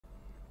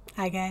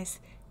Hi guys,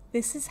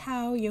 this is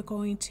how you're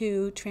going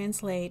to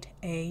translate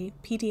a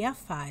PDF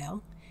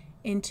file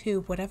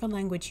into whatever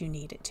language you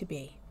need it to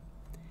be.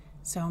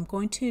 So I'm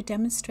going to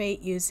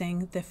demonstrate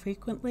using the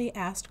frequently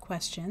asked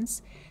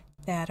questions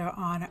that are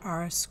on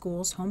our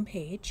school's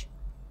homepage.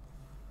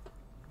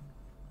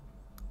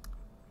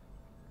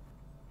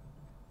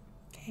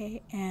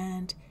 Okay,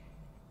 and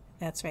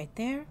that's right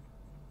there.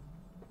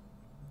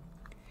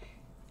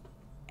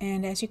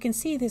 And as you can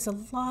see, there's a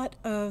lot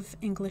of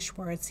English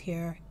words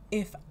here.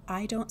 If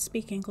I don't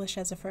speak English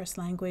as a first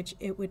language,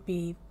 it would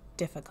be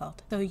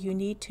difficult. So you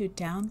need to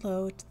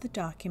download the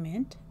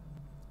document.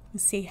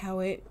 See how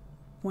it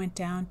went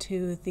down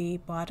to the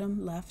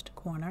bottom left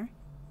corner.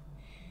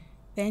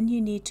 Then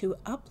you need to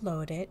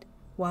upload it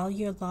while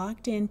you're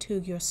logged into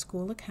your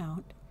school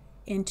account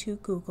into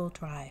Google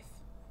Drive.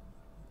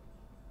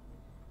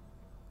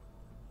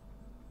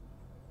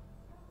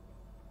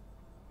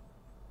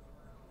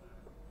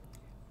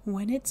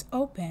 When it's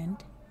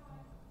opened,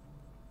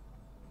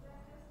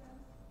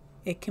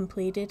 it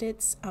completed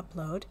its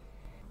upload.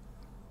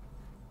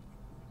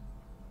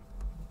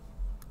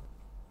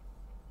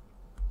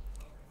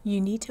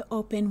 You need to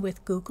open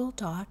with Google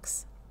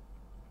Docs.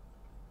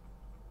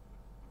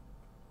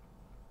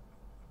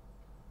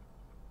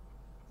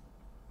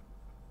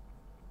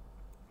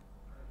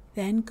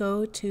 Then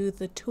go to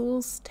the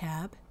Tools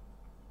tab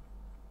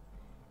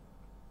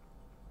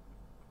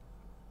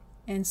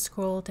and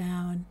scroll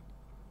down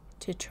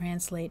to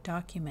Translate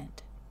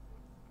Document.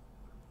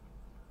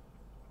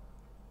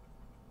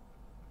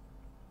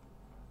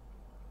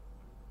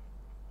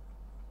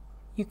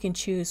 You can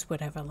choose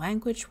whatever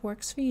language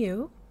works for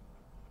you.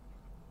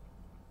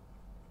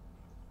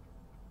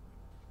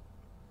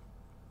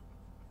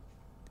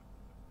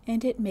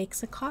 And it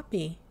makes a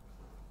copy.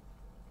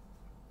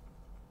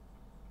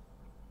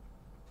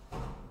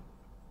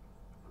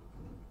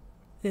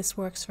 This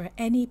works for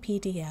any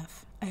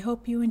PDF. I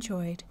hope you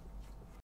enjoyed.